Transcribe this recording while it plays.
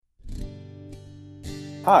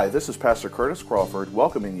Hi, this is Pastor Curtis Crawford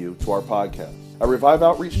welcoming you to our podcast. At Revive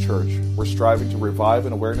Outreach Church, we're striving to revive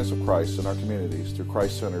an awareness of Christ in our communities through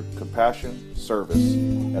Christ-centered compassion, service,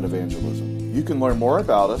 and evangelism. You can learn more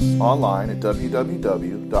about us online at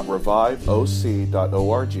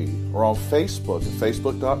www.reviveoc.org or on Facebook at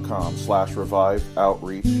facebook.com/Revive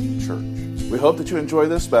Outreach Church. We hope that you enjoy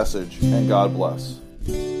this message, and God bless.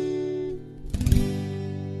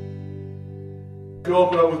 If you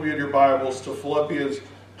open up with me in your Bibles to Philippians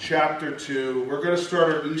chapter 2, we're going to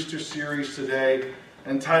start our Easter series today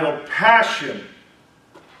entitled Passion.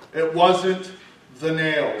 It wasn't the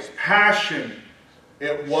nails. Passion.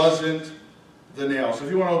 It wasn't the nails.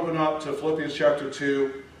 If you want to open up to Philippians chapter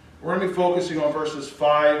 2, we're going to be focusing on verses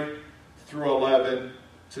 5 through 11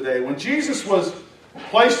 today. When Jesus was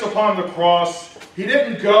placed upon the cross, he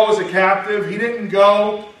didn't go as a captive. He didn't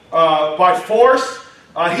go by force.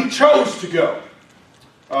 He chose to go.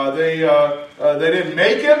 They didn't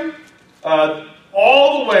make him.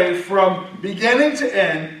 All the way from beginning to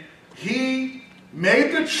end, he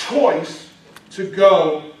made the choice to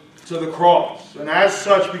go to the cross. And as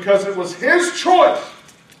such, because it was his choice,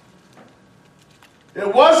 it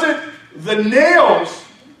wasn't the nails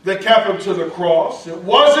that kept him to the cross. It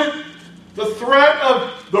wasn't the threat of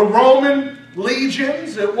the Roman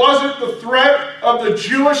legions. It wasn't the threat of the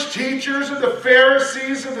Jewish teachers and the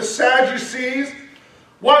Pharisees and the Sadducees.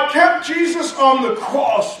 What kept Jesus on the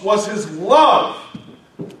cross was his love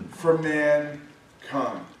for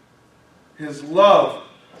mankind. His love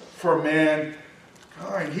for mankind.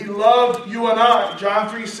 He loved you and I. John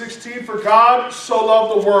 3:16, for God so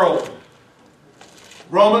loved the world.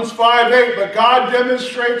 Romans 5:8, but God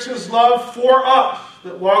demonstrates his love for us,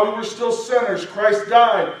 that while we were still sinners, Christ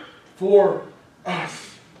died for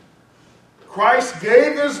us. Christ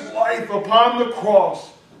gave his life upon the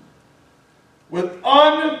cross with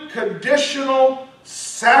unconditional,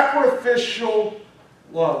 sacrificial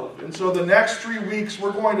love. And so the next 3 weeks,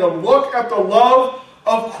 we're going to look at the love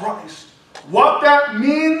of Christ, what that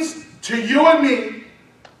means to you and me,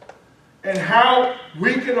 and how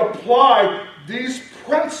we can apply these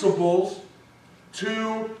principles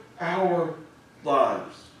to our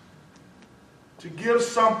lives. To give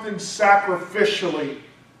something sacrificially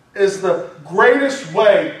is the greatest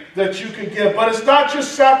way that you can give. But it's not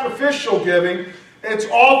just sacrificial giving, it's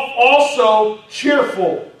also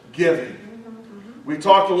cheerful giving. We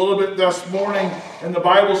talked a little bit this morning in the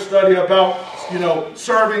Bible study about,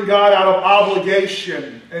 serving God out of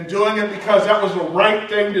obligation and doing it because that was the right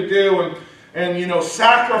thing to do and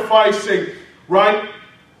sacrificing, right?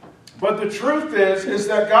 But the truth is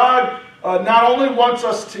that God not only wants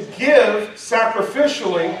us to give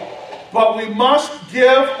sacrificially, but we must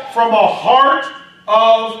give from a heart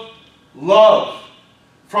of love,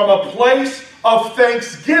 from a place of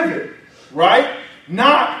thanksgiving, right?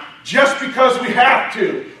 Not just because we have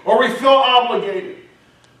to or we feel obligated.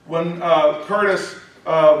 When Curtis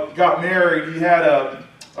got married, he had a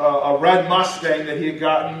red Mustang that he had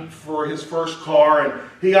gotten for his first car, and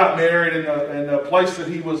he got married in the place that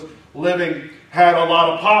he was living had a lot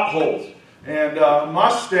of potholes. And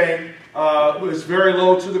Mustang was very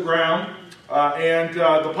low to the ground, and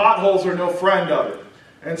the potholes are no friend of it.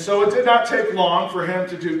 And so it did not take long for him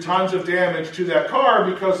to do tons of damage to that car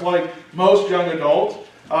because, like most young adults,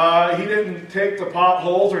 he didn't take the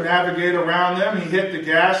potholes or navigate around them. He hit the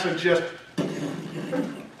gas and just...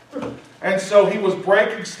 And so he was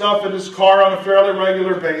breaking stuff in his car on a fairly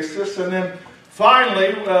regular basis. And then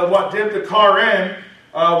finally, what did the car in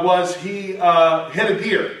was he hit a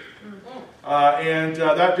gear. And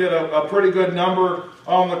that did a pretty good number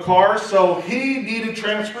on the car, so he needed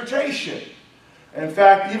transportation. In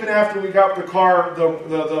fact, even after we got the car,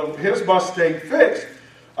 his Mustang fixed,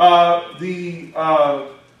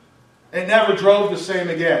 it never drove the same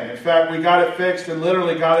again. In fact, we got it fixed and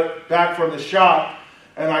literally got it back from the shop,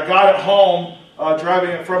 and I got it home driving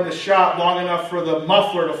it from the shop long enough for the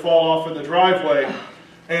muffler to fall off in the driveway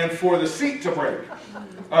and for the seat to break.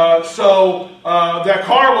 So that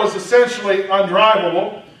car was essentially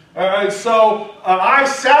undrivable. So I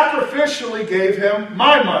sacrificially gave him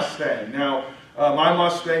my Mustang. Now, my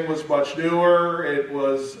Mustang was much newer. It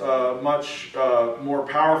was much more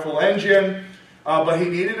powerful engine. But he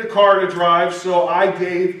needed a car to drive, so I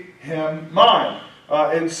gave him mine.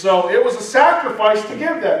 And so it was a sacrifice to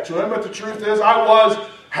give that to him. But the truth is, I was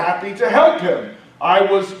happy to help him. I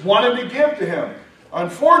was wanting to give to him.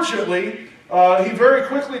 Unfortunately, he very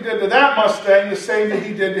quickly did to that Mustang the same that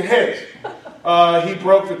he did to his. He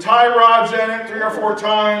broke the tie rods in it 3 or 4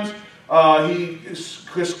 times. He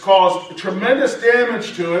just caused tremendous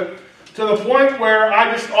damage to it, to the point where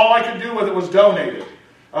all I could do with it was donate it.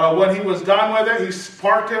 When he was done with it, he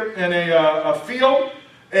parked it in a field.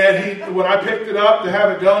 And when I picked it up to have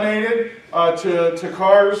it donated to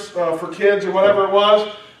Cars for Kids or whatever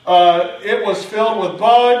it was filled with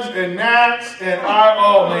bugs and gnats. And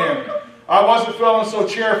oh man, I wasn't feeling so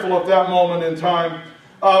cheerful at that moment in time.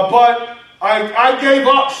 But I gave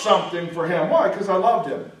up something for him. Why? Because I loved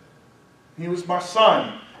him. He was my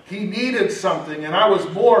son. He needed something, and I was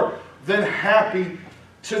more than happy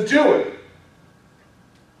to do it.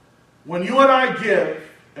 When you and I give,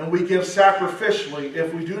 and we give sacrificially,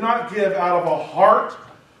 if we do not give out of a heart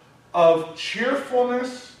of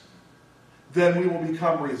cheerfulness, then we will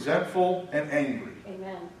become resentful and angry.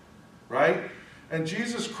 Amen. Right? And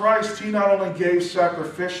Jesus Christ, he not only gave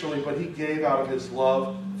sacrificially, but he gave out of his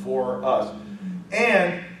love for us.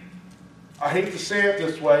 And I hate to say it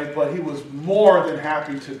this way, but he was more than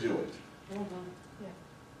happy to do it. Mm-hmm. Yeah.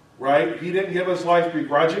 Right? He didn't give his life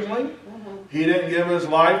begrudgingly. Mm-hmm. He didn't give his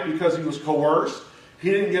life because he was coerced. He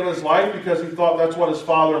didn't give his life because he thought that's what his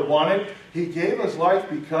Father wanted. He gave his life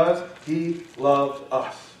because he loved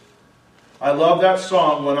us. I love that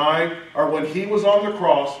song, when he was on the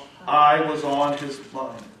cross, I was on his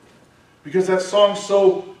mind. Because that song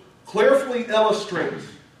so clearly illustrates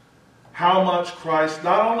how much Christ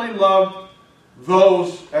not only loved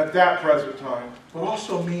those at that present time, but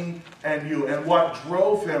also me and you, and what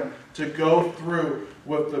drove him to go through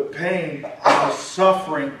with the pain and the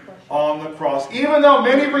suffering on the cross. Even though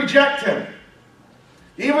many reject him,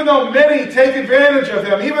 even though many take advantage of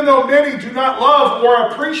him, even though many do not love or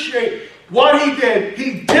appreciate what he did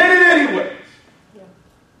it anyways. Yeah.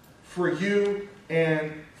 For you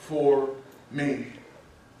and for me.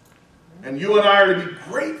 And you and I are to be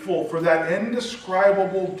grateful for that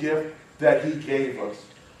indescribable gift that he gave us.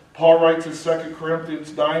 Paul writes in 2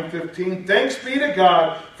 Corinthians 9:15, thanks be to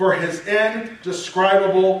God for his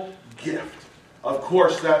indescribable gift. Of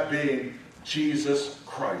course, that being Jesus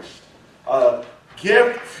Christ. A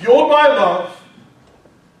gift fueled by love.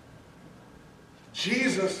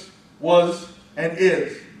 Jesus was and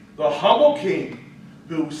is the humble king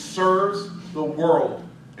who serves the world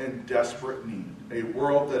in desperate need. A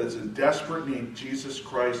world that is in desperate need. Jesus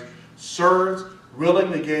Christ serves,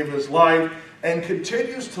 willingly gave his life, and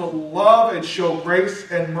continues to love and show grace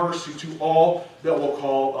and mercy to all that will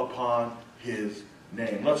call upon his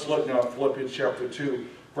name. Let's look now at Philippians chapter 2,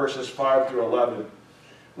 verses 5 through 11.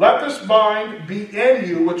 Let this mind be in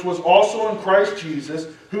you, which was also in Christ Jesus,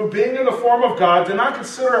 who being in the form of God, did not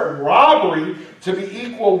consider it robbery to be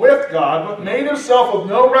equal with God, but made himself of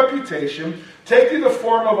no reputation, taking the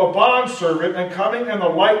form of a bondservant, and coming in the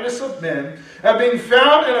likeness of men, and being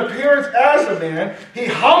found in appearance as a man, he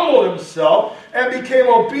humbled himself, and became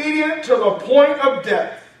obedient to the point of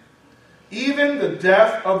death, even the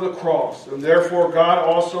death of the cross. And therefore God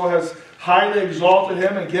also has highly exalted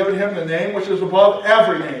him and given him the name which is above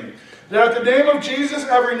every name, that at the name of Jesus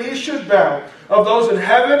every knee should bow, of those in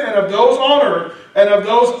heaven and of those on earth and of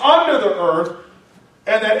those under the earth,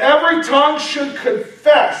 and that every tongue should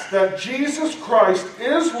confess that Jesus Christ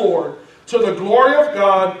is Lord, to the glory of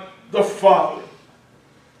God the Father.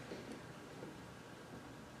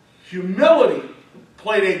 Humility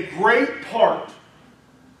played a great part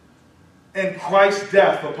in Christ's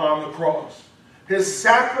death upon the cross. His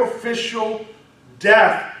sacrificial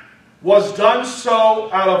death was done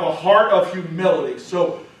so out of a heart of humility.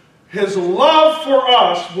 So his love for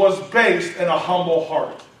us was based in a humble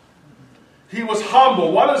heart. He was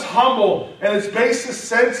humble. What is humble in its basest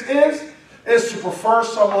sense is to prefer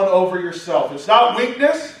someone over yourself. It's not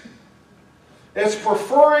weakness. It's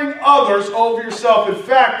preferring others over yourself. In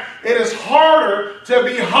fact, it is harder to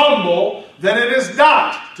be humble than it is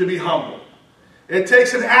not to be humble. It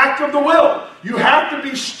takes an act of the will. You have to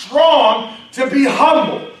be strong to be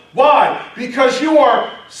humble. Why? Because you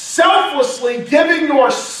are selflessly giving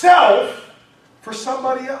yourself for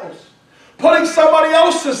somebody else. Putting somebody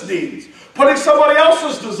else's needs, putting somebody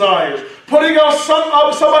else's desires, putting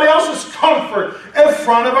somebody else's comfort in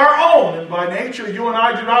front of our own. And by nature, you and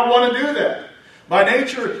I do not want to do that. By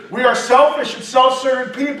nature, we are selfish and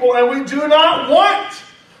self-centered people, and we do not want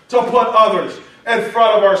to put others in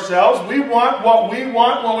front of ourselves. We want what we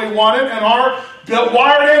want when we want it, and our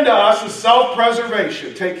wired into us is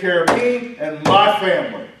self-preservation. Take care of me and my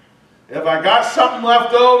family. If I got something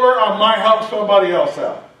left over, I might help somebody else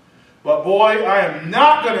out. But boy, I am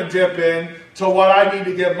not going to dip in to what I need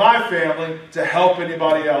to give my family to help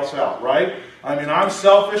anybody else out, right? I mean, I'm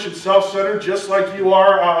selfish and self-centered just like you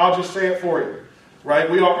are. I'll just say it for you, right?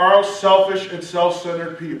 We are all selfish and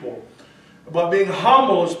self-centered people. But being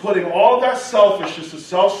humble is putting all of that selfishness and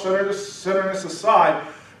self-centeredness aside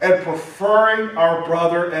and preferring our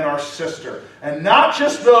brother and our sister. And not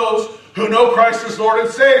just those who know Christ as Lord and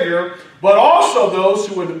Savior, but also those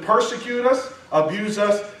who would persecute us, abuse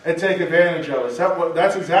us, and take advantage of us.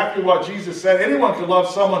 That's exactly what Jesus said. Anyone can love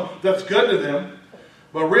someone that's good to them,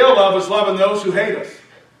 but real love is loving those who hate us.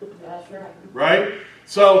 That's right. Right?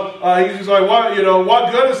 So he's like,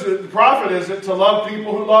 what good is it, the profit is it to love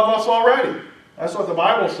people who love us already? That's what the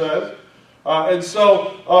Bible says. And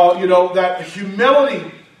so, that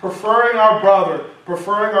humility, preferring our brother,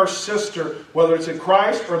 preferring our sister, whether it's in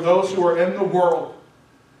Christ or those who are in the world,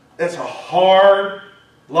 it's a hard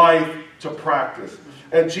life to practice.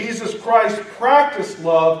 And Jesus Christ practiced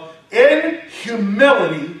love in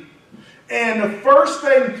humility. And the first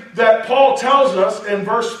thing that Paul tells us in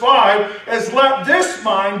verse 5 is, let this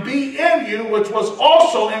mind be in you, which was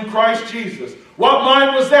also in Christ Jesus. What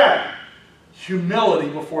mind was that? Humility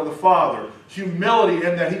before the Father. Humility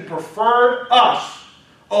in that he preferred us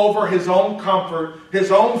over his own comfort,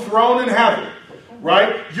 his own throne in heaven.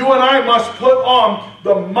 Right? You and I must put on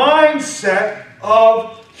the mindset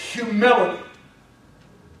of humility.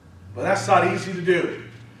 But that's not easy to do.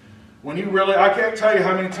 I can't tell you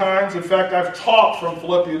how many times, in fact, I've taught from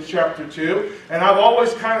Philippians chapter 2, and I've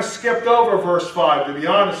always kind of skipped over verse 5, to be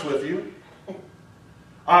honest with you.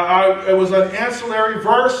 It was an ancillary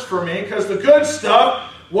verse for me, because the good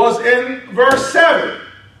stuff was in verse 7.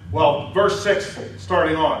 Well, verse 6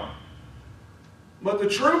 starting on. But the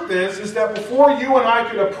truth is that before you and I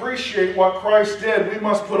can appreciate what Christ did, we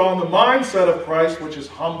must put on the mindset of Christ, which is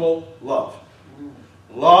humble love.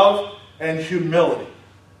 Love and humility.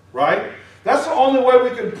 Right? That's the only way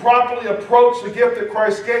we can properly approach the gift that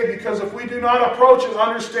Christ gave, because if we do not approach it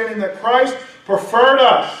understanding that Christ preferred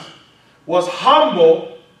us, was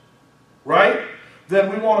humble, right?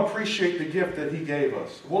 Then we won't appreciate the gift that he gave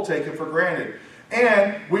us. We'll take it for granted.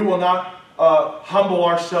 And we will not humble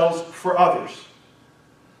ourselves for others.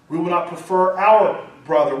 We will not prefer our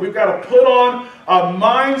brother. We've got to put on a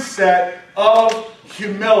mindset of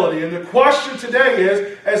humility. And the question today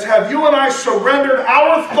is have you and I surrendered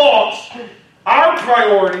our thoughts, our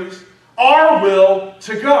priorities, our will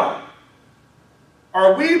to God?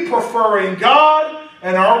 Are we preferring God,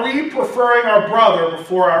 and are we preferring our brother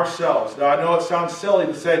before ourselves? Now, I know it sounds silly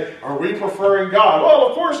to say, are we preferring God? Well,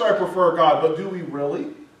 of course I prefer God, but do we really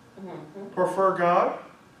prefer God?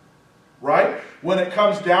 Right? When it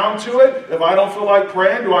comes down to it, if I don't feel like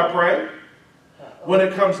praying, do I pray? When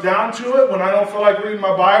it comes down to it, when I don't feel like reading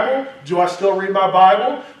my Bible, do I still read my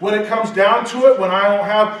Bible? When it comes down to it, when I don't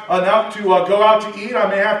have enough to go out to eat, I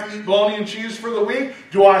may have to eat bologna and cheese for the week,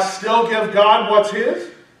 do I still give God what's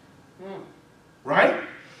his? Right?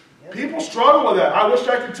 People struggle with that. I wish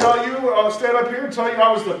I could tell you, stand up here and tell you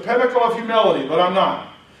I was the pinnacle of humility, but I'm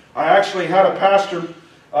not. I actually had a pastor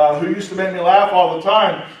who used to make me laugh all the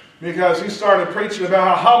time, because he started preaching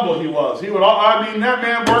about how humble he was. That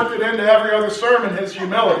man worked it into every other sermon, his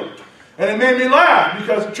humility. And it made me laugh,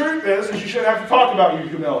 because the truth is you shouldn't have to talk about your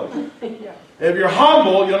humility. Yeah. If you're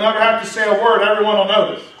humble, you'll never have to say a word. Everyone will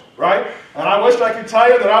notice. Right? And I wish I could tell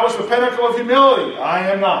you that I was the pinnacle of humility.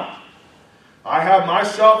 I am not. I have my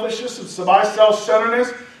selfishness and my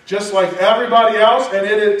self-centeredness, just like everybody else, and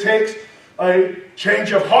it takes a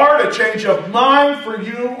change of heart, a change of mind for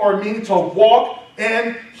you or me to walk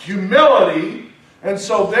in humility. And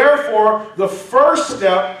so therefore, the first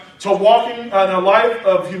step to walking in a life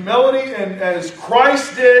of humility, and as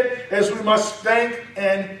Christ did, is we must think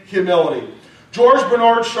in humility. George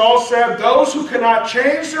Bernard Shaw said, those who cannot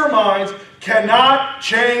change their minds cannot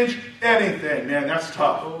change anything. Man, that's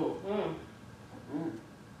tough.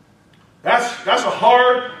 That's a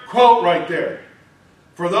hard quote right there.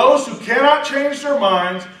 For those who cannot change their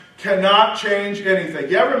minds, cannot change anything.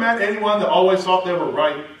 You ever met anyone that always thought they were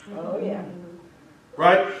right? Oh, yeah.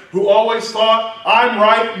 Right? Who always thought, I'm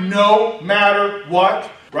right no matter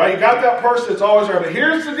what. Right? You got that person that's always right. But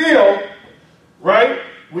here's the deal. Right?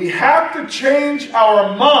 We have to change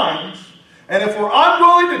our minds. And if we're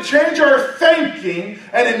unwilling to change our thinking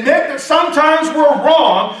and admit that sometimes we're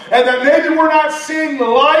wrong and that maybe we're not seeing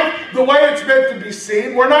life the way it's meant to be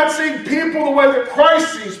seen, we're not seeing people the way that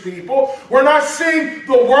Christ sees people, we're not seeing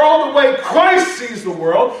the world the way Christ sees the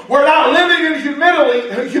world, we're not living in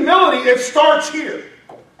humility, it starts here.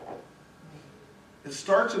 It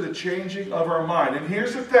starts with the changing of our mind. And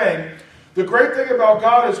here's the thing. The great thing about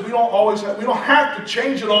God is we don't have to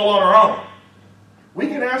change it all on our own. We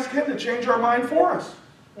can ask him to change our mind for us.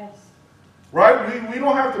 Yes. Right? We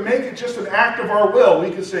don't have to make it just an act of our will.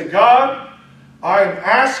 We can say, God, I am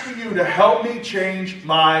asking you to help me change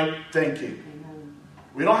my thinking. Amen.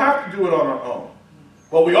 We don't have to do it on our own.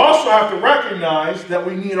 But we also have to recognize that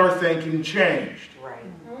we need our thinking changed. Right.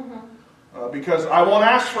 Because I won't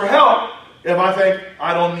ask for help if I think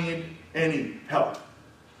I don't need any help.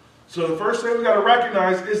 So the first thing we've got to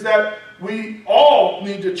recognize is that we all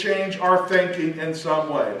need to change our thinking in some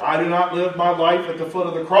way. I do not live my life at the foot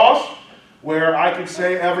of the cross, where I can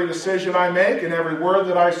say every decision I make and every word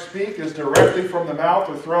that I speak is directly from the mouth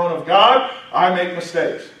or throne of God. I make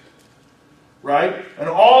mistakes. Right? And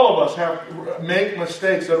all of us make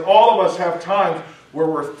mistakes, and all of us have times where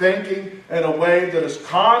we're thinking in a way that is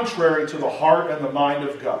contrary to the heart and the mind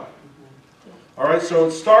of God. All right, so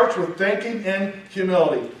it starts with thinking in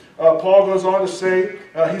humility. Paul goes on to say,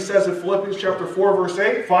 he says in Philippians chapter 4, verse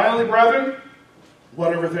 8, finally, brethren,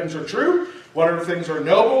 whatever things are true, whatever things are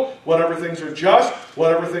noble, whatever things are just,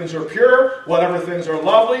 whatever things are pure, whatever things are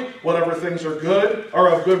lovely, whatever things are good, or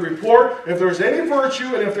of good report, if there's any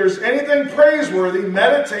virtue and if there's anything praiseworthy,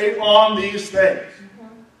 meditate on these things.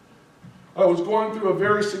 I was going through a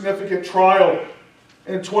very significant trial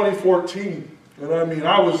in 2014. And I mean,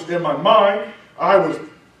 I was in my mind, I was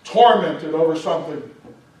tormented over something.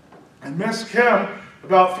 And Miss Kim,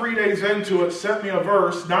 about 3 days into it, sent me a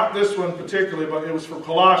verse, not this one particularly, but it was from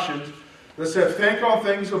Colossians, that said, think on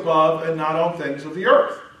things above and not on things of the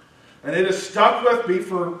earth. And it has stuck with me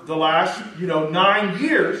for the last, 9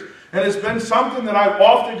 years. And it's been something that I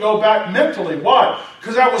often go back mentally. Why?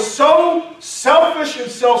 Because I was so selfish and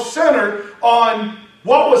self-centered on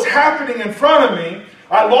what was happening in front of me.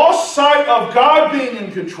 I lost sight of God being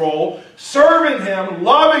in control, serving Him,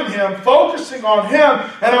 loving Him, focusing on Him.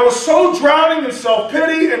 And I was so drowning in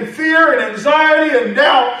self-pity and fear and anxiety and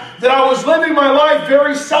doubt that I was living my life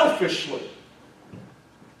very selfishly,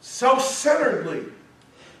 self-centeredly.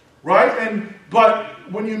 Right? But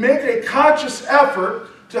when you make a conscious effort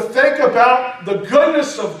to think about the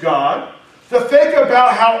goodness of God, to think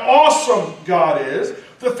about how awesome God is,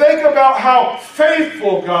 to think about how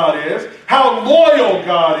faithful God is, how loyal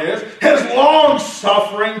God is, His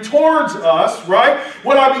long-suffering towards us, right?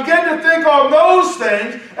 When I begin to think on those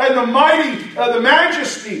things and the mighty, the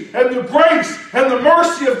majesty and the grace and the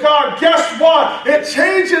mercy of God, guess what? It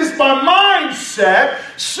changes my mindset.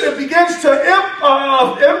 It begins to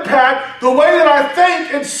impact the way that I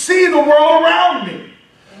think and see the world around me.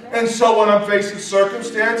 And so when I'm facing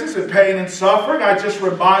circumstances and pain and suffering, I just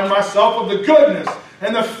remind myself of the goodness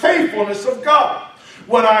and the faithfulness of God.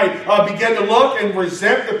 When I begin to look and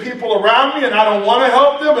resent the people around me and I don't want to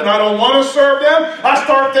help them and I don't want to serve them, I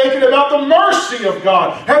start thinking about the mercy of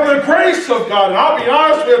God and the grace of God. And I'll be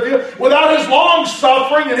honest with you, without His long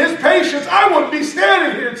suffering and His patience, I wouldn't be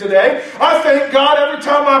standing here today. I thank God every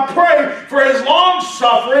time I pray for His long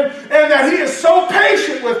suffering and that He is so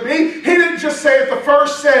patient with me. He didn't just say at the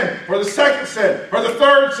first sin or the second sin or the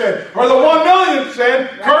third sin or the 1 millionth sin,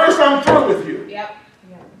 Curtis, I'm through with you. Yep.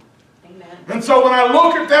 And so when I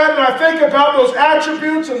look at that and I think about those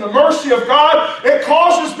attributes and the mercy of God, it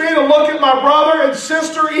causes me to look at my brother and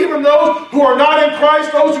sister, even those who are not in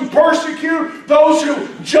Christ, those who persecute, those who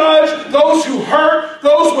judge, those who hurt,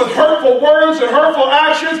 those with hurtful words and hurtful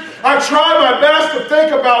actions. I try my best to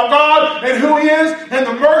think about God and who He is and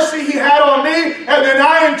the mercy He had on me, and then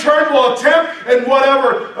I in turn will attempt in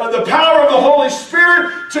whatever the power of the Holy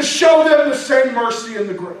Spirit to show them the same mercy and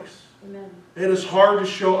the grace. Amen. It is hard to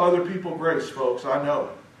show other people grace, folks. I know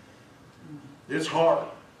it. It's hard.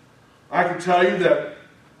 I can tell you that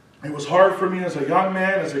it was hard for me as a young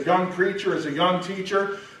man, as a young preacher, as a young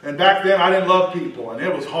teacher. And back then I didn't love people, and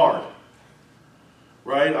it was hard.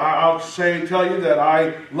 Right? I'll tell you that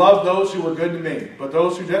I loved those who were good to me. But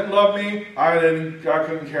those who didn't love me, I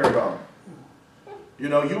couldn't care about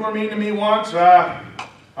them. You were mean to me once, I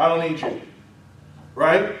don't need you.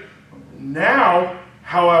 Right? Now,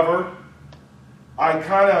 however, I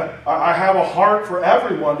have a heart for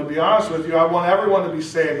everyone, to be honest with you. I want everyone to be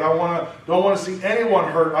saved. I don't want to see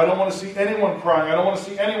anyone hurt. I don't want to see anyone crying. I don't want to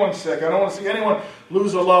see anyone sick. I don't want to see anyone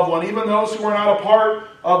lose a loved one, even those who are not a part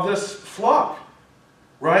of this flock.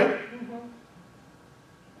 Right? Mm-hmm.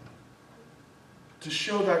 To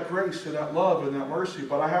show that grace and that love and that mercy.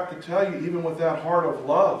 But I have to tell you, even with that heart of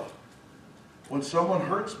love, when someone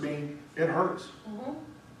hurts me, it hurts. Mm-hmm.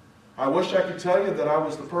 I wish I could tell you that I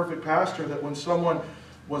was the perfect pastor, that when someone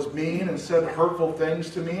was mean and said hurtful things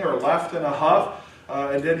to me or left in a huff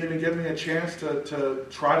and didn't even give me a chance to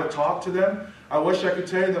try to talk to them, I wish I could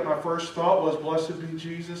tell you that my first thought was, blessed be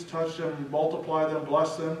Jesus, touch them, multiply them,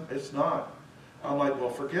 bless them. It's not. I'm like, well,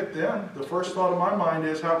 forget them. The first thought of my mind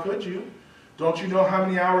is, how could you? Don't you know how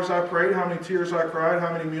many hours I prayed, how many tears I cried,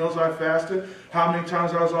 how many meals I fasted, how many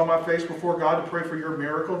times I was on my face before God to pray for your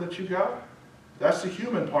miracle that you got? That's the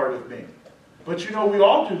human part of me. But we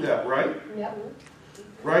all do that, right? Yep.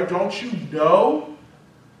 Right? Don't you know?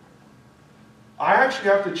 I actually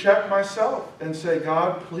have to check myself and say,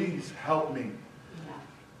 God, please help me.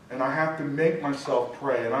 And I have to make myself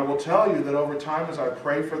pray. And I will tell you that over time, as I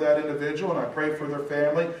pray for that individual and I pray for their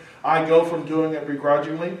family, I go from doing it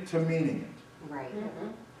begrudgingly to meaning it. Right.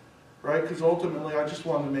 Right? Because ultimately, I just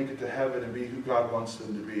want them to make it to heaven and be who God wants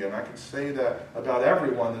them to be. And I can say that about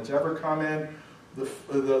everyone that's ever come in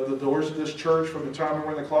the doors of this church from the time we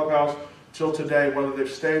were in the clubhouse till today, whether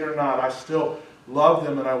they've stayed or not. I still love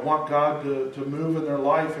them, and I want God to move in their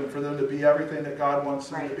life and for them to be everything that God wants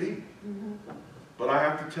them to be. But I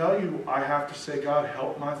have to tell you, I have to say, God,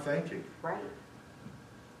 help my thinking. Right.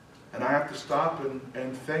 And I have to stop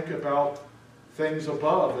and think about things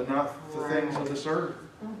above and not the things of this earth.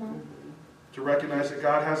 To recognize that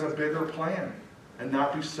God has a bigger plan and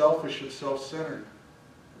not be selfish and self-centered.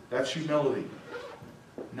 That's humility.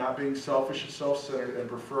 Not being selfish and self-centered and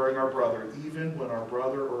preferring our brother even when our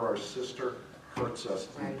brother or our sister hurts us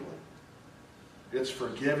deeply. It's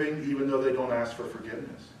forgiving even though they don't ask for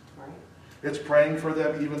forgiveness. Right. It's praying for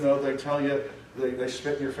them even though they tell you they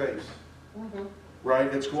spit in your face.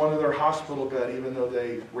 Right? It's going to their hospital bed even though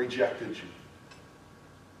they rejected you.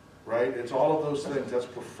 Right? It's all of those things. That's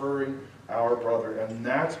preferring our brother. And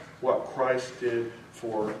that's what Christ did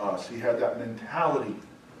for us. He had that mentality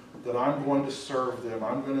that I'm going to serve them.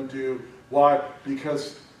 I'm going to do. Why?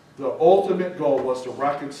 Because the ultimate goal was to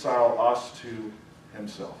reconcile us to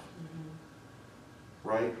himself.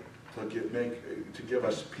 Right? To give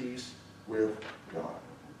us peace with God.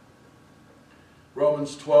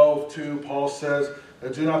 Romans 12:2, Paul says,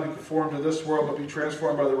 do not be conformed to this world, but be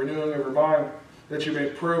transformed by the renewing of your mind, that you may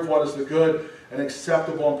prove what is the good and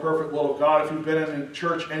acceptable and perfect will of God. If you've been in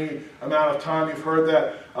church any amount of time, you've heard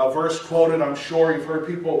that verse quoted. I'm sure you've heard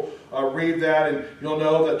people read that, and you'll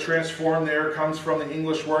know that transform there comes from the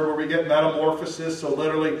English word where we get metamorphosis, so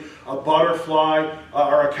literally a butterfly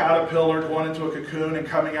or a caterpillar going into a cocoon and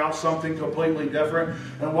coming out something completely different.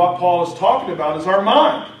 And what Paul is talking about is our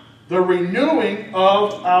mind, the renewing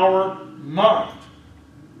of our mind.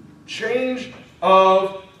 Change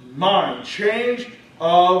of mind, change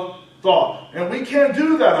of thought. And we can't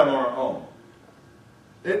do that on our own.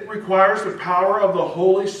 It requires the power of the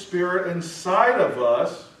Holy Spirit inside of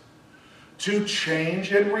us to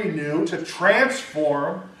change and renew, to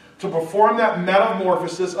transform, to perform that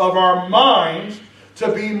metamorphosis of our minds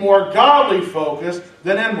to be more godly focused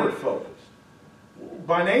than inward focused.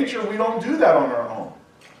 By nature, we don't do that on our own.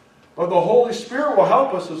 But the Holy Spirit will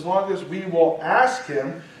help us as long as we will ask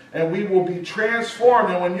Him, and we will be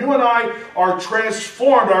transformed. And when you and I are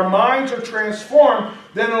transformed, our minds are transformed,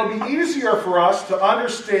 then it'll be easier for us to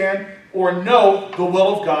understand or know the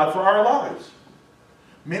will of God for our lives.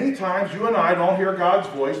 Many times you and I don't hear God's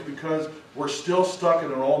voice because we're still stuck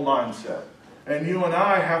in an old mindset. And you and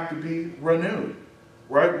I have to be renewed.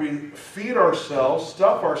 Right? We feed ourselves,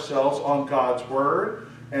 stuff ourselves on God's Word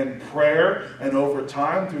and prayer. And over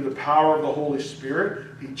time, through the power of the Holy Spirit,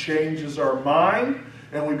 He changes our mind.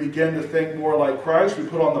 And we begin to think more like Christ. We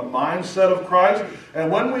put on the mindset of Christ.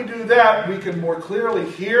 And when we do that, we can more clearly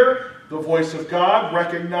hear the voice of God,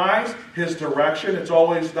 recognize His direction. It's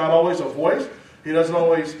not always a voice. He doesn't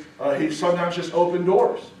always, He sometimes just opens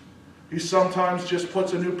doors. He sometimes just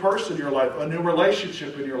puts a new person in your life, a new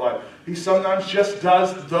relationship in your life. He sometimes just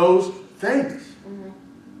does those things.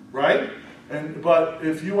 Right? But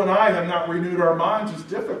if you and I have not renewed our minds, it's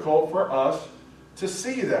difficult for us to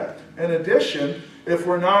see that. In addition, if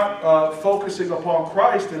we're not focusing upon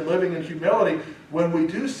Christ and living in humility, when we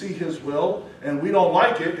do see His will and we don't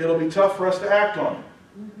like it, it'll be tough for us to act on it.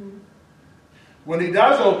 When He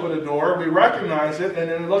does open a door, we recognize it, and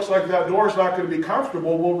it looks like that door is not going to be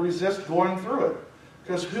comfortable, we'll resist going through it.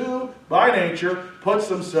 Because who, by nature, puts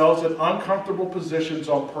themselves in uncomfortable positions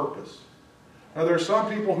on purpose? Now, there are some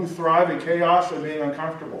people who thrive in chaos and being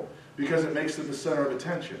uncomfortable because it makes them the center of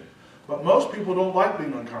attention. But most people don't like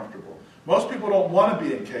being uncomfortable. Most people don't want to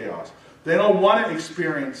be in chaos. They don't want to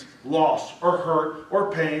experience loss or hurt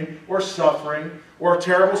or pain or suffering or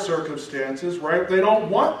terrible circumstances, right? They don't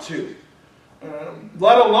want to.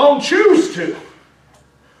 Let alone choose to.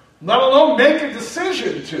 Let alone make a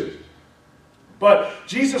decision to. But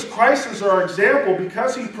Jesus Christ is our example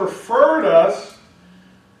because He preferred us.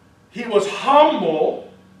 He was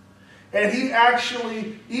humble. And He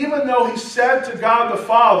actually, even though He said to God the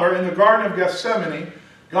Father in the Garden of Gethsemane,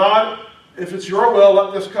 God, if it's your will,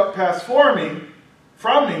 let this cup pass from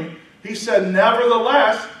me. He said,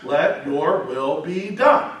 nevertheless, let your will be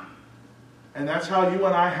done. And that's how you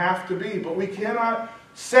and I have to be. But we cannot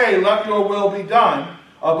say, let your will be done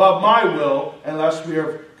above my will unless we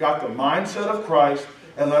have got the mindset of Christ,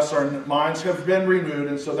 unless our minds have been renewed.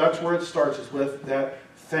 And so that's where it starts, is with that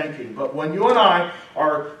thinking. But when you and I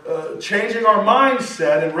are changing our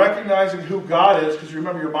mindset and recognizing who God is, because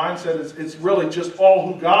remember your mindset is really just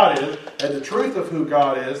all who God is and the truth of who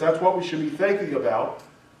God is, that's what we should be thinking about,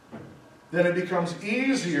 then it becomes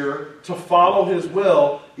easier to follow His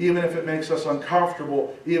will, even if it makes us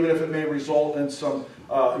uncomfortable, even if it may result in some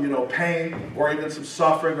pain or even some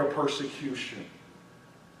suffering or persecution.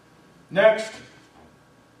 Next,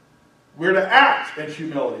 we're to act in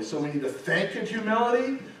humility. So we need to think in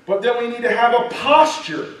humility, but then we need to have a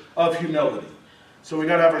posture of humility. So we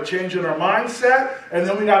got to have a change in our mindset, and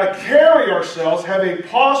then we got to carry ourselves, have a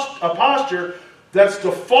posture that's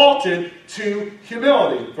defaulted to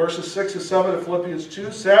humility. Verses 6 and 7 of Philippians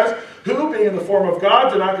 2 says, who, being in the form of God,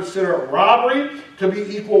 did not consider it robbery to be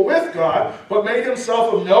equal with God, but made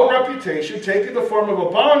himself of no reputation, taking the form of a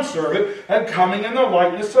bondservant and coming in the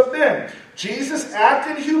likeness of men. Jesus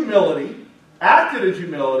acted in humility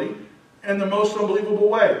in the most unbelievable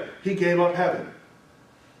way. He gave up heaven.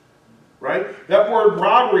 Right? That word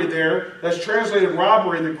robbery there, that's translated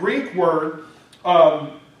robbery, the Greek word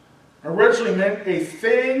originally meant a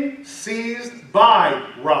thing seized by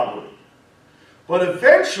robbery. But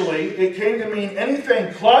eventually it came to mean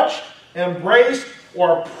anything clutched, embraced,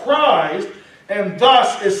 or prized, and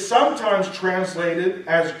thus is sometimes translated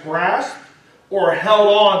as grasped or held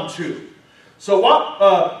on to. So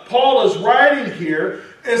what Paul is writing here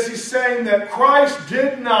is he's saying that Christ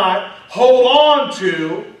did not hold on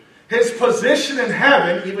to his position in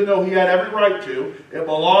heaven, even though he had every right to. It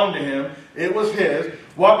belonged to him. It was his.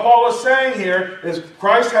 What Paul is saying here is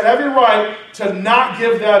Christ had every right to not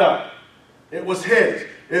give that up. It was his.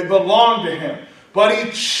 It belonged to him. But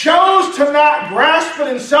he chose to not grasp it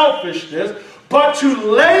in selfishness, but to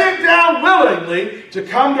lay it down willingly to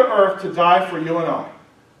come to earth to die for you and I.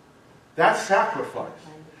 That's sacrifice.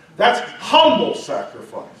 That's humble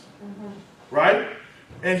sacrifice. Right?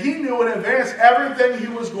 And he knew in advance everything he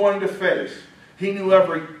was going to face. He knew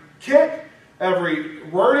every kick, every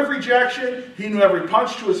word of rejection. He knew every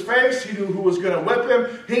punch to his face. He knew who was going to whip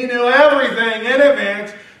him. He knew everything in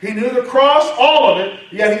advance. He knew the cross, all of it,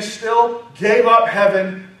 yet he still gave up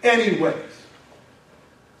heaven anyways.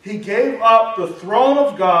 He gave up the throne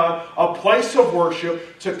of God, a place of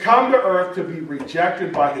worship, to come to earth to be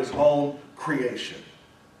rejected by his own creation.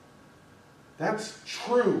 That's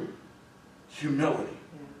true humility.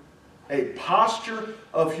 A posture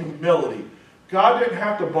of humility. God didn't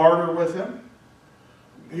have to barter with him.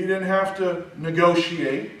 He didn't have to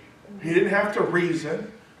negotiate. He didn't have to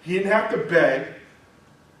reason. He didn't have to beg.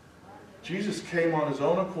 Jesus came on his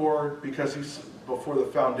own accord because before the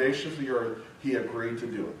foundation of the earth, he agreed to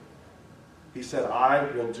do it. He said, I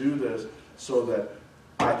will do this so that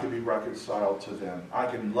I can be reconciled to them. I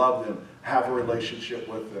can love them, have a relationship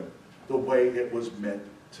with them the way it was meant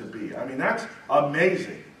to be. I mean, that's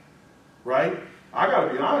amazing, right? I got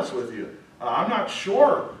to be honest with you. I'm not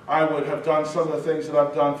sure I would have done some of the things that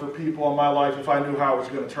I've done for people in my life if I knew how it was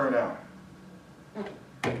going to turn out.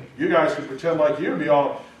 You guys can pretend like you'd be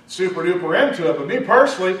all super duper into it, but me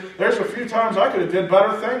personally, there's a few times I could have did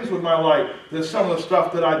better things with my life than some of the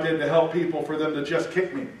stuff that I did to help people for them to just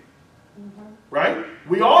kick me. Right?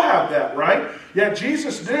 We all have that, right? Yet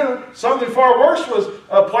Jesus knew something far worse was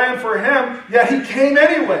planned for him, yet he came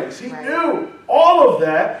anyways. He knew all of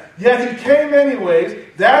that, yet he came anyways.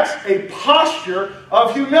 That's a posture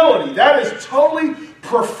of humility. That is totally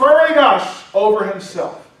preferring us over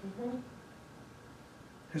himself.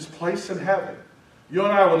 His place in heaven. You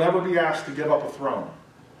and I will never be asked to give up a throne.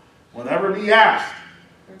 We'll never be asked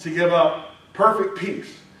to give up perfect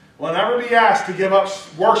peace. We'll never be asked to give up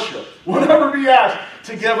worship. We'll never be asked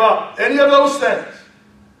to give up any of those things.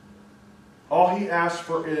 All he asks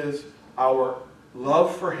for is our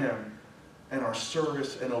love for him and our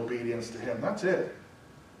service and obedience to him. That's it.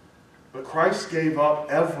 But Christ gave up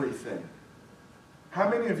everything. How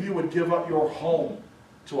many of you would give up your home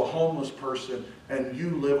to a homeless person and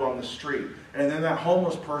you live on the street, and then that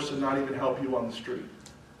homeless person not even help you on the street?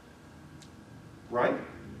 Right?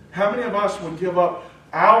 How many of us would give up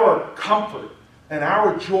our comfort and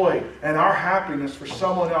our joy and our happiness for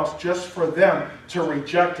someone else just for them to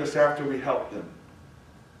reject us after we help them?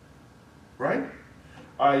 Right?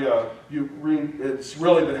 You read, it's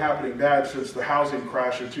really been happening bad since the housing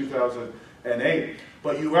crash in 2008.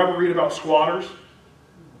 But you ever read about squatters?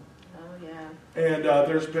 Oh, yeah. And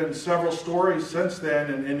there's been several stories since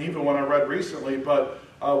then, and even one I read recently, but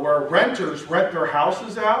where renters rent their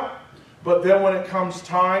houses out. But then when it comes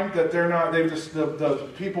time that they're not, the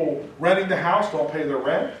people renting the house don't pay their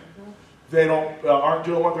rent. They aren't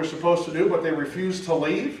doing what they're supposed to do, but they refuse to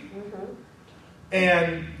leave.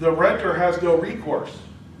 And the renter has no recourse.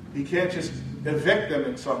 He can't just evict them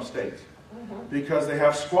in some states because they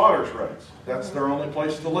have squatters' rights. That's their only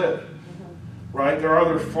place to live. Right? There are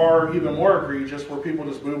other far even more egregious where people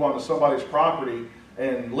just move onto somebody's property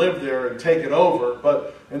and live there and take it over.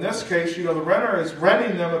 But in this case, the renter is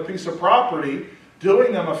renting them a piece of property,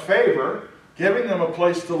 doing them a favor, giving them a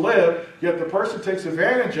place to live, yet the person takes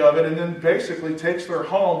advantage of it and then basically takes their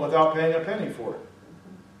home without paying a penny for it.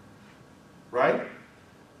 Right?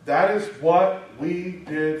 That is what we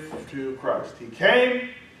did to Christ. He came,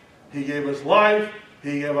 He gave His life,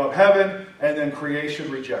 He gave up heaven, and then creation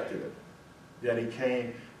rejected it. Yet He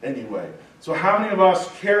came anyway. So how many of us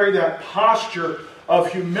carry that posture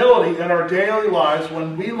of humility in our daily lives?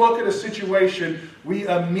 When we look at a situation, we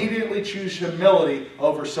immediately choose humility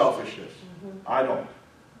over selfishness. I don't.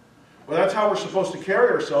 Well, that's how we're supposed to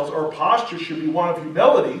carry ourselves. Our posture should be one of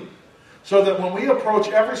humility, so that when we approach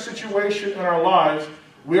every situation in our lives,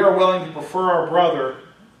 we are willing to prefer our brother.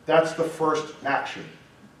 That's the first action.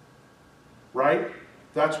 Right?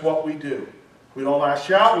 That's what we do. We don't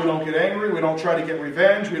lash out. We don't get angry. We don't try to get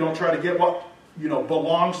revenge. We don't try to get what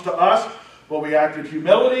belongs to us. But we act in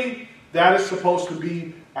humility. That is supposed to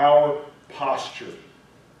be our posture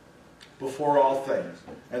before all things.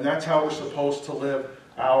 And that's how we're supposed to live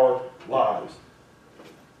our lives.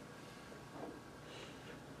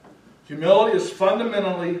 Humility is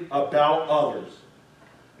fundamentally about others.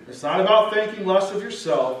 It's not about thinking less of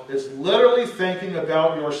yourself. It's literally thinking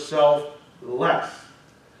about yourself less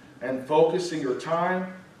and focusing your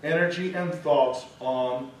time, energy, and thoughts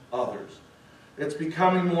on others. It's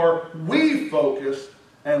becoming more we-focused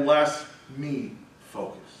and less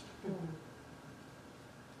me-focused.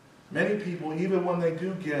 Many people, even when they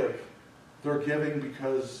do give, they're giving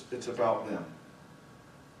because it's about them.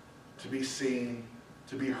 To be seen,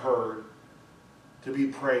 to be heard, to be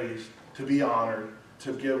praised, to be honored,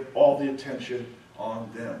 to give all the attention on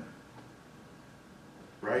them.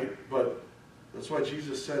 Right? But that's why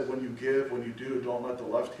Jesus said, when you give, when you do, don't let the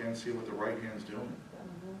left hand see what the right hand's doing.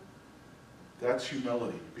 That's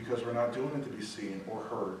humility, because we're not doing it to be seen or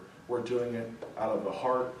heard. We're doing it out of the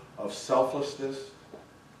heart of selflessness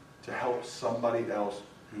to help somebody else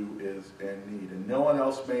who is in need. And no one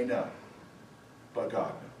else may know, but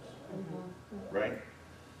God knows. Right?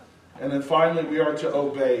 And then finally, we are to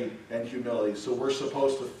obey in humility. So we're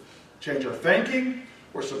supposed to change our thinking.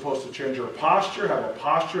 We're supposed to change our posture, have a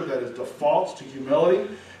posture that is defaults to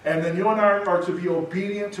humility. And then you and I are to be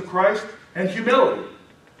obedient to Christ and humility.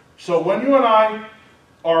 So when you and I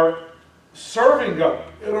are serving God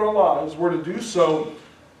in our lives, we're to do so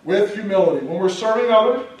with humility. When we're serving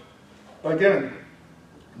others, again,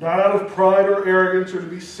 not out of pride or arrogance or to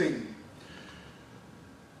be seen.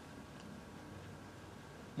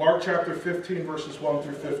 Mark chapter 15, verses 1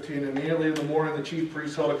 through 15. Immediately in the morning, the chief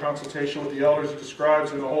priests held a consultation with the elders, the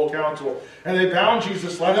scribes, and the whole council. And they bound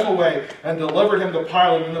Jesus, led him away, and delivered him to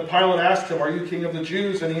Pilate. And the Pilate asked him, "Are you king of the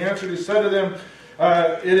Jews?" And he answered, he said to them,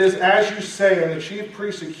 "It is as you say." And the chief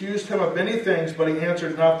priests accused him of many things, but he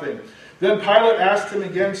answered nothing. Then Pilate asked him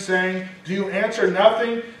again, saying, "Do you answer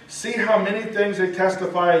nothing? See how many things they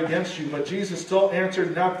testify against you." But Jesus still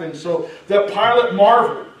answered nothing, so that Pilate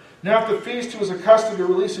marveled. Now at the feast he was accustomed to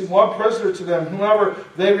releasing one prisoner to them, whomever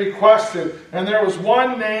they requested. And there was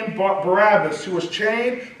one named Barabbas, who was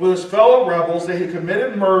chained with his fellow rebels, that he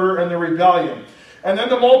committed murder in the rebellion. And then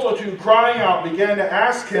the multitude, crying out, began to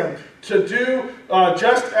ask him to do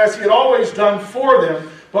just as he had always done for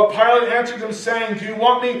them. But Pilate answered them, saying, "Do you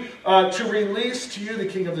want me to release to you the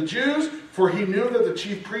king of the Jews?" For he knew that the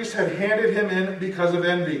chief priests had handed him in because of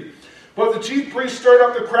envy. But the chief priests stirred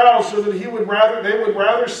up the crowd so that they would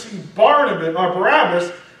rather see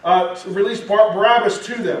Barabbas release Barabbas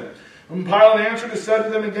to them. And Pilate answered and said to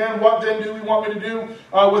them again, "What then do we want me to do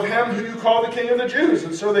with him who you call the king of the Jews?"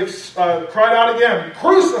 And so they cried out again,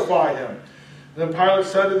 "Crucify him!" Then Pilate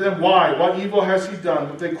said to them, "Why? What evil has he done?"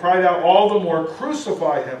 But they cried out all the more,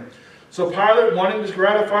 "Crucify him!" So Pilate, wanting to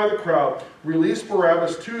gratify the crowd, released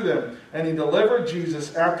Barabbas to them, and he delivered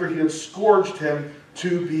Jesus after he had scourged him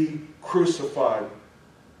to be crucified.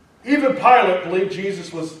 Even Pilate believed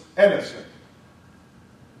Jesus was innocent.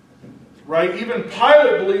 Right? Even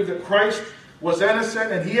Pilate believed that Christ was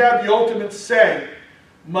innocent and he had the ultimate say,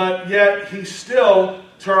 but yet he still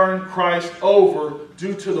turned Christ over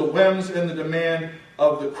due to the whims and the demand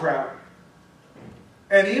of the crowd.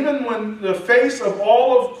 And even when the face of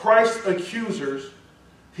all of Christ's accusers,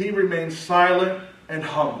 he remained silent and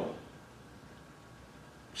humble,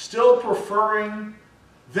 still preferring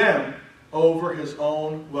them over his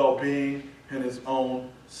own well-being and his own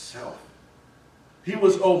self. He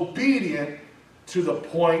was obedient to the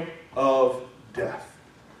point of death.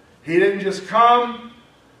 He didn't just come.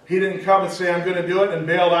 He didn't come and say, I'm going to do it, and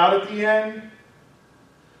bailed out at the end.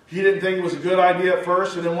 He didn't think it was a good idea at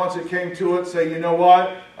first, and then once it came to it, say, you know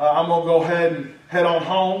what, I'm going to go ahead and head on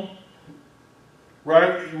home.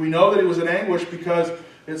 Right? We know that he was in anguish because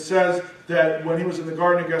it says that when he was in the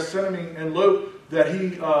Garden of Gethsemane in Luke, that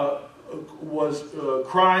he was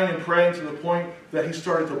crying and praying to the point that he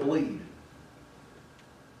started to bleed.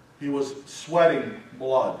 He was sweating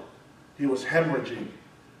blood. He was hemorrhaging.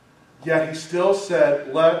 Yet he still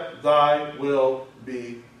said, let thy will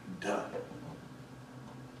be done.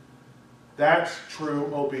 That's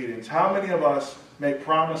true obedience. How many of us make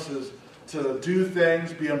promises to do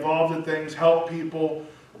things, be involved in things, help people,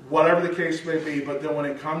 whatever the case may be, but then when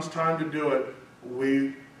it comes time to do it,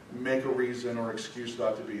 we make a reason or excuse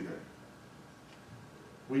not to be there?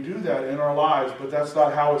 We do that in our lives, but that's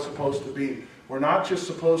not how it's supposed to be. We're not just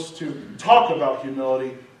supposed to talk about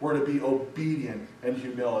humility, we're to be obedient in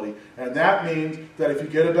humility. And that means that if you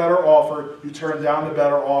get a better offer, you turn down the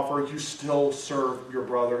better offer, you still serve your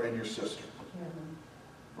brother and your sister.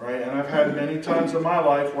 Right? And I've had many times in my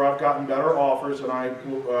life where I've gotten better offers, and I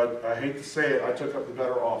hate to say it, I took up the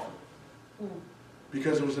better offer.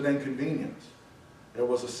 Because it was an inconvenience. It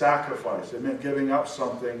was a sacrifice. It meant giving up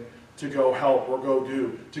something to go help or go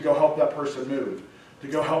do, to go help that person move, to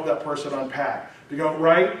go help that person unpack, to go,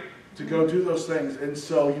 right? To go do those things. And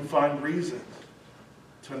so you find reasons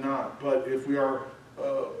to not. But if we are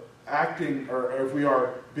acting, or if we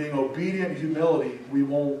are being obedient in humility, we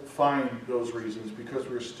won't find those reasons because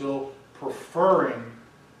we're still preferring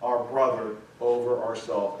our brother over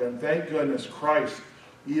ourselves. And thank goodness Christ,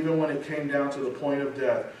 even when it came down to the point of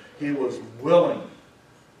death, he was willing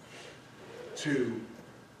to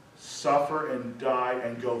suffer and die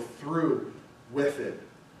and go through with it.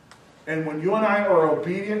 And when you and I are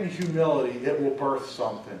obedient in humility, it will birth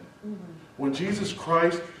something. Mm-hmm. When Jesus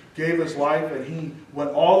Christ gave his life and he went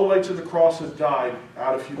all the way to the cross and died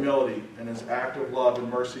out of humility and his act of love and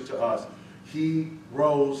mercy to us, he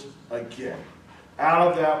rose again.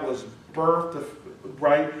 Out of that was birthed,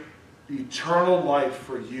 right, eternal life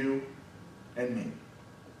for you and me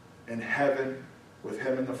in heaven with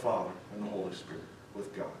him and the Father and the Holy Spirit,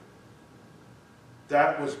 with God.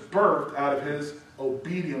 That was birthed out of his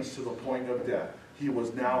obedience to the point of death. He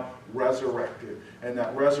was now resurrected. And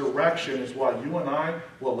that resurrection is why you and I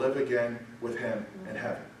will live again with him in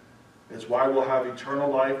heaven. It's why we'll have eternal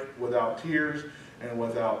life without tears and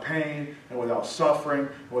without pain and without suffering,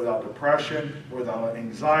 without depression, without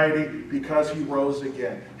anxiety, because he rose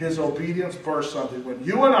again. His obedience birthed something. When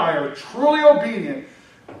you and I are truly obedient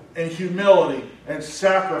in humility and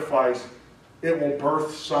sacrifice, it will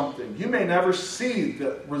birth something. You may never see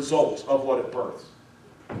the results of what it births.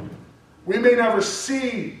 We may never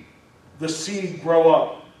see the seed grow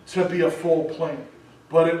up to be a full plant,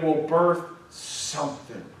 but it will birth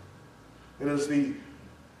something. It is the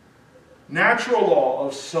natural law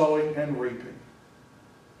of sowing and reaping.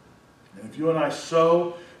 And if you and I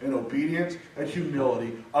sow in obedience and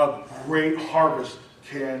humility, a great harvest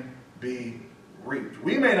can be reaped.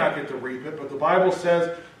 We may not get to reap it, but the Bible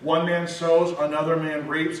says one man sows, another man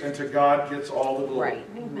reaps, and to God gets all the glory. Right.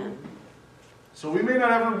 Amen. So we may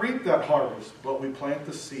not ever reap that harvest, but we plant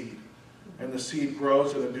the seed, and the seed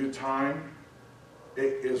grows in a due time.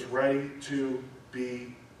 It is ready to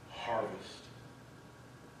be harvested.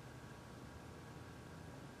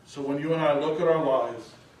 So when you and I look at our lives,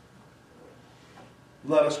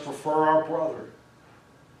 let us prefer our brother.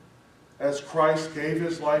 As Christ gave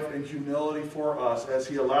his life in humility for us, as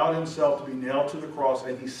he allowed himself to be nailed to the cross,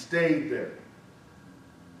 and he stayed there.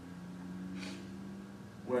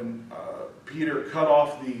 When Peter cut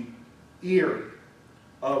off the ear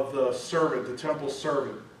of the servant, the temple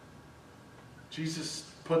servant,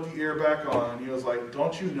 Jesus put the ear back on, and he was like,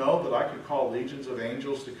 don't you know that I could call legions of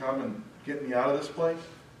angels to come and get me out of this place?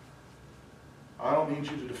 I don't need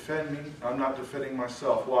you to defend me. I'm not defending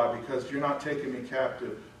myself. Why? Because you're not taking me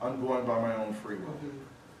captive. I'm going by my own free will.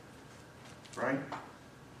 Right?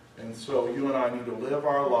 And so you and I need to live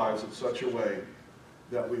our lives in such a way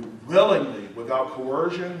that we willingly, without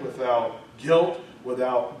coercion, without guilt,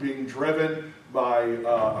 without being driven by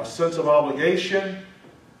a sense of obligation,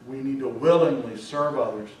 we need to willingly serve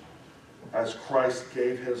others as Christ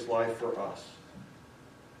gave his life for us.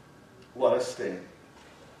 Let us stand.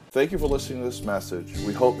 Thank you for listening to this message.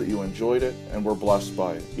 We hope that you enjoyed it and were blessed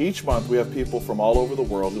by it. Each month we have people from all over the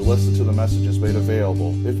world who listen to the messages made available.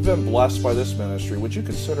 If you've been blessed by this ministry, would you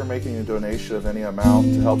consider making a donation of any amount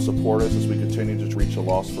to help support us as we continue to reach the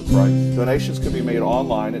lost for Christ? Donations can be made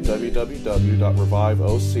online at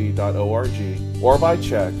www.reviveoc.org or by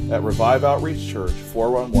check at Revive Outreach Church,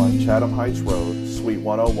 411 Chatham Heights Road, Suite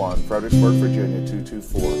 101, Fredericksburg, Virginia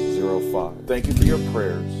 22405. Thank you for your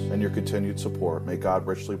prayers and your continued support. May God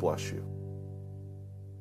richly bless you.